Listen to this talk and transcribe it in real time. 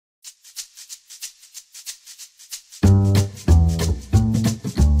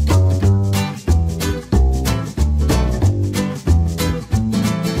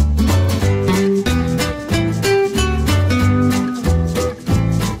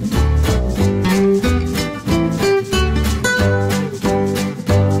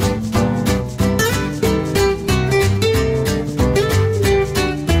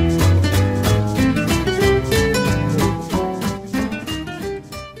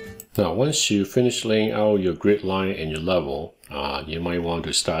Now, once you finish laying out your grid line and your level, you might want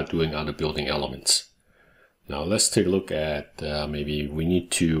to start doing other building elements. Now, let's take a look at maybe we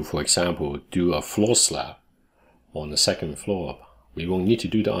need to, for example, do a floor slab on the second floor. We won't need to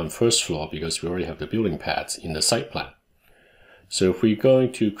do that on first floor because we already have the building pads in the site plan. So if we're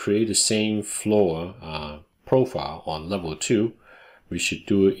going to create the same floor profile on level 2, we should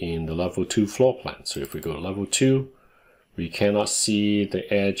do it in the level 2 floor plan. So if we go to level 2, we cannot see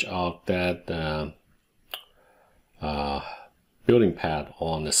the edge of that building pad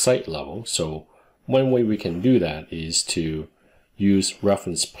on the site level. So one way we can do that is to use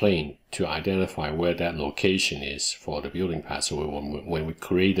reference plane to identify where that location is for the building pad. So when we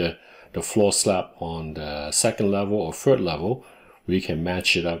create the floor slab on the second level or third level, we can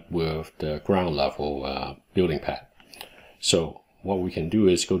match it up with the ground level building pad. So what we can do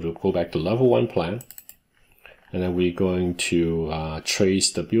is go back to level 1 plan, and then we're going to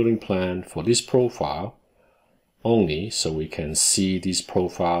trace the building plan for this profile only, so we can see this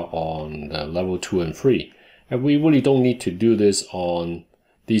profile on the level 2 and 3. And we really don't need to do this on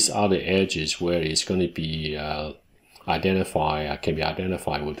these other edges where it's going to be can be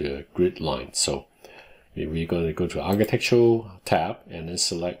identified with the grid line. So we're going to go to Architectural tab and then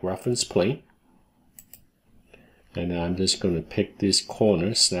select Reference Plane. And I'm just going to pick this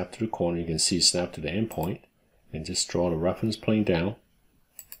corner, snap to the corner. You can see snap to the endpoint, and just draw the reference plane down.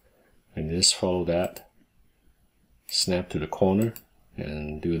 And just follow that, snap to the corner,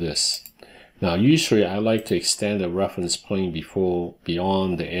 and do this. Now, usually I like to extend the reference plane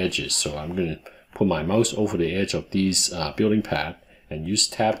beyond the edges. So I'm going to put my mouse over the edge of these building pad and use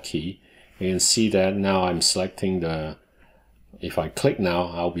Tab key. You can see that now I'm selecting if I click now,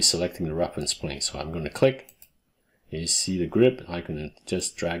 I'll be selecting the reference plane. So I'm going to click. You see the grip, I can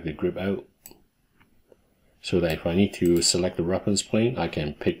just drag the grip out so that if I need to select the reference plane, I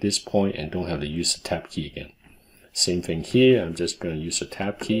can pick this point and don't have to use the Tab key again. Same thing here, I'm just going to use the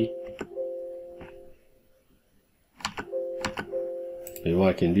Tab key. And what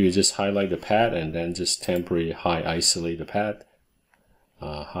I can do is just highlight the pad and then just temporarily isolate the pad,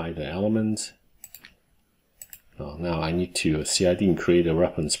 hide the element. Now I need to see I didn't create a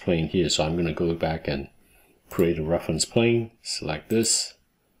reference plane here, so I'm going to go back and create a reference plane, select this,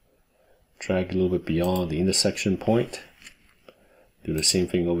 drag a little bit beyond the intersection point, do the same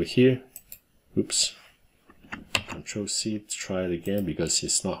thing over here. Oops, Control C to try it again because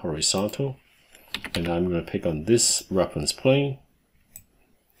it's not horizontal. And I'm going to pick on this reference plane,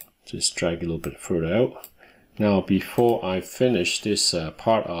 just drag it a little bit further out. Now before I finish this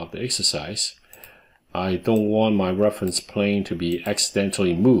part of the exercise, I don't want my reference plane to be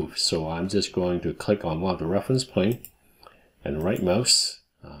accidentally moved, so I'm just going to click on one of the reference plane and right mouse,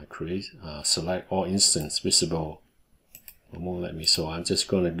 select all instance visible. It won't let me, so I'm just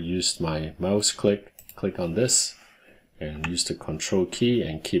going to use my mouse click on this and use the Control key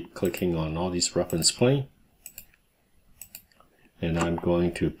and keep clicking on all these reference plane, and I'm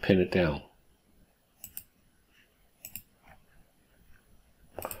going to pin it down.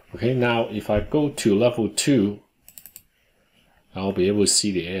 Okay, now if I go to level 2, I'll be able to see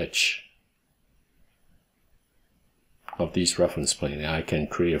the edge of these reference plane, and I can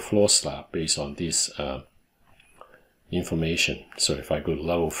create a floor slab based on this information. So if I go to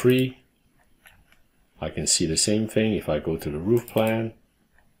level 3, I can see the same thing. If I go to the roof plan,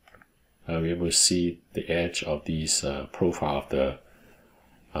 I'll be able to see the edge of these profile of the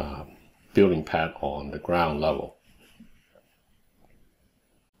building pad on the ground level.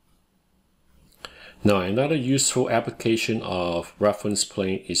 Now, another useful application of reference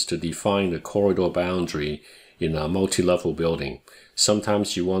plane is to define the corridor boundary in a multi-level building.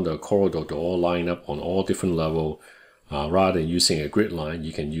 Sometimes you want the corridor to all line up on all different levels. Rather than using a grid line,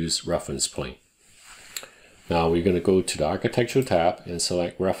 you can use reference plane. Now we're going to go to the Architectural tab and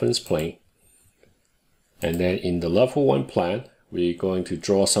select Reference Plane. And then in the level 1 plan, we're going to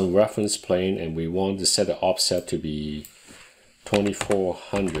draw some reference plane, and we want to set the offset to be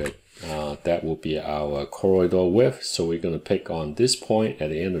 2400. That will be our corridor width. So we're going to pick on this point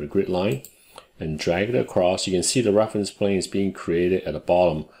at the end of the grid line and drag it across. You can see the reference plane is being created at the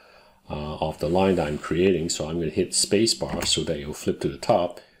bottom of the line that I'm creating. So I'm going to hit spacebar so that it will flip to the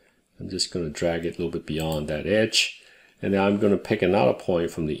top. I'm just going to drag it a little bit beyond that edge. And then I'm going to pick another point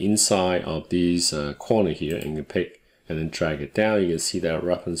from the inside of these corner here and pick and then drag it down. You can see that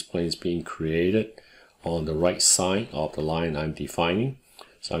reference plane is being created on the right side of the line I'm defining.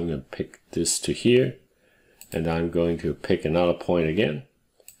 So I'm going to pick this to here, and I'm going to pick another point again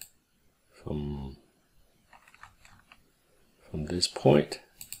from this point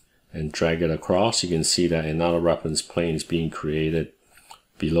and drag it across. You can see that another reference plane is being created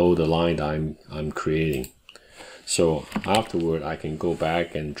below the line that I'm creating. So afterward, I can go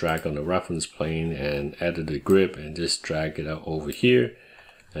back and drag on the reference plane and edit the grip and just drag it out over here,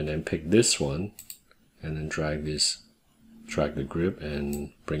 and then pick this one and then drag the grip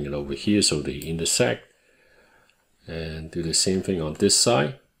and bring it over here so they intersect, and do the same thing on this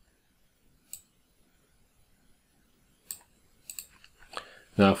side.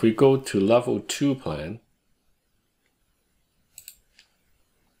 Now if we go to level 2 plan,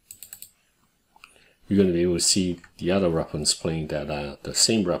 you're going to be able to see the other reference plane that the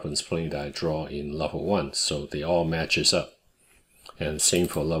same reference plane that I draw in level 1, so they all matches up. And same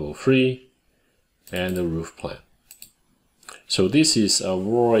for level 3 and the roof plan. So this is a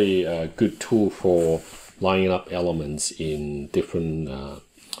very good tool for lining up elements in different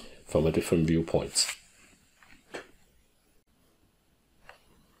from a different viewpoints.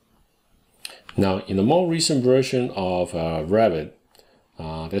 Now in the more recent version of REVIT,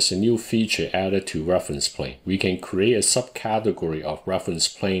 there's a new feature added to reference plane. We can create a subcategory of reference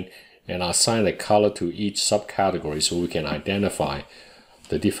plane and assign a color to each subcategory so we can identify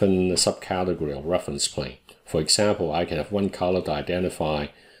the different subcategory of reference plane. For example, I can have one color to identify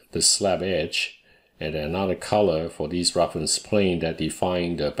the slab edge and another color for these reference plane that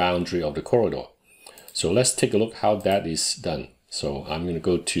define the boundary of the corridor. So let's take a look how that is done. So I'm going to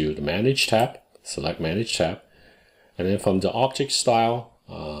go to the Manage tab, select Manage tab, and then from the Object Style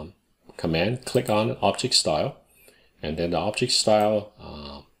command, click on Object Style, and then the Object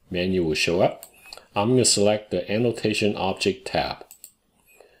Style menu will show up. I'm going to select the Annotation Object tab.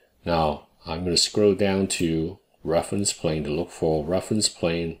 Now I'm going to scroll down to Reference Plane to look for reference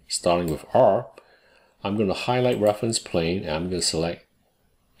plane starting with R. I'm going to highlight reference plane and I'm going to select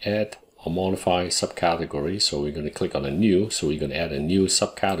Add or Modify Subcategory. So we're going to click on a new, so we're going to add a new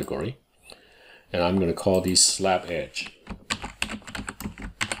subcategory. And I'm going to call these Slab Edge.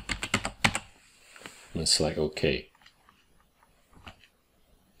 I'm going to select OK.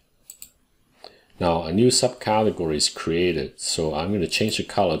 Now a new subcategory is created, so I'm going to change the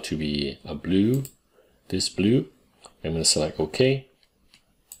color to be a blue, this blue. I'm going to select OK,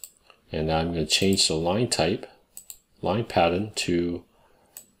 and I'm going to change the line type, line pattern to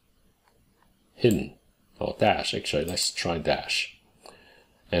hidden, or dash. Actually, let's try dash.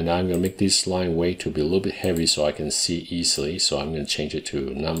 And I'm going to make this line weight to be a little bit heavy so I can see easily. So I'm going to change it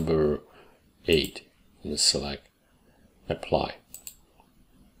to number 8. I'm going to select Apply.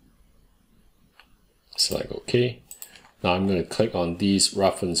 Select OK. Now I'm going to click on these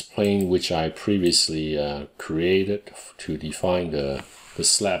reference plane which I previously created to define the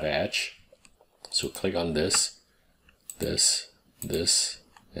slab edge. So click on this, and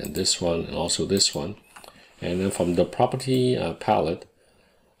this one, and also this one. And then from the property palette,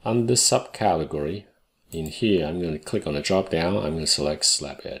 under subcategory, in here I'm going to click on the drop down. I'm going to select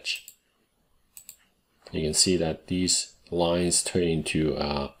slab edge. You can see that these lines turn into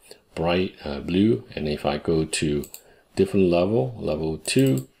bright blue, and if I go to different level, level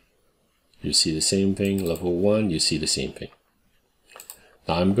 2, you see the same thing, level 1, you see the same thing.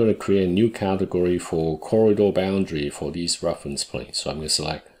 Now I'm going to create a new category for corridor boundary for these reference planes. So I'm going to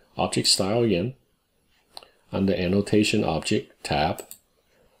select Object Style again, under Annotation Object tab,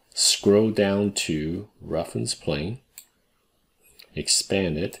 scroll down to Reference Plane,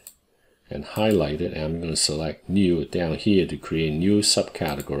 expand it, and highlight it, and I'm going to select New down here to create a new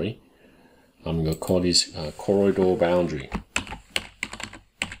subcategory. I'm going to call this corridor boundary.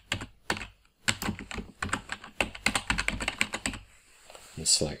 And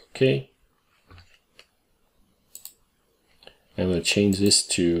select OK. I'm going to change this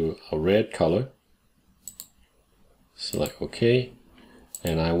to a red color. Select OK.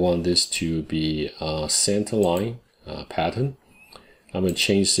 And I want this to be a center line pattern. I'm going to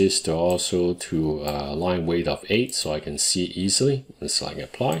change this to also to a line weight of 8 so I can see easily. And select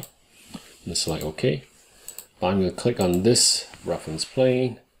Apply. And select OK. I'm going to click on this reference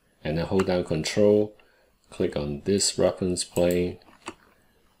plane and then hold down Control. Click on this reference plane.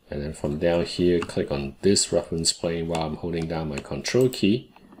 And then from down here, click on this reference plane while I'm holding down my Control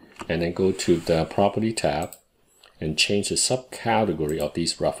key. And then go to the Property tab and change the subcategory of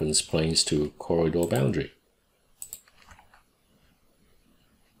these reference planes to corridor boundary.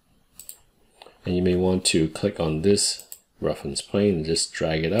 And you may want to click on this reference plane and just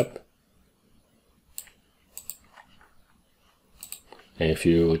drag it up. And if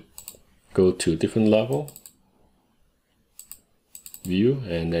you go to a different level, view,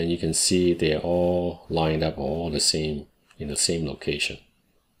 and then you can see they're all lined up, all the same, in the same location.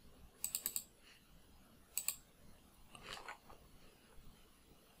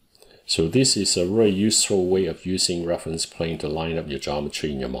 So this is a very useful way of using reference plane to line up your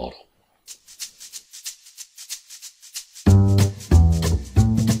geometry in your model.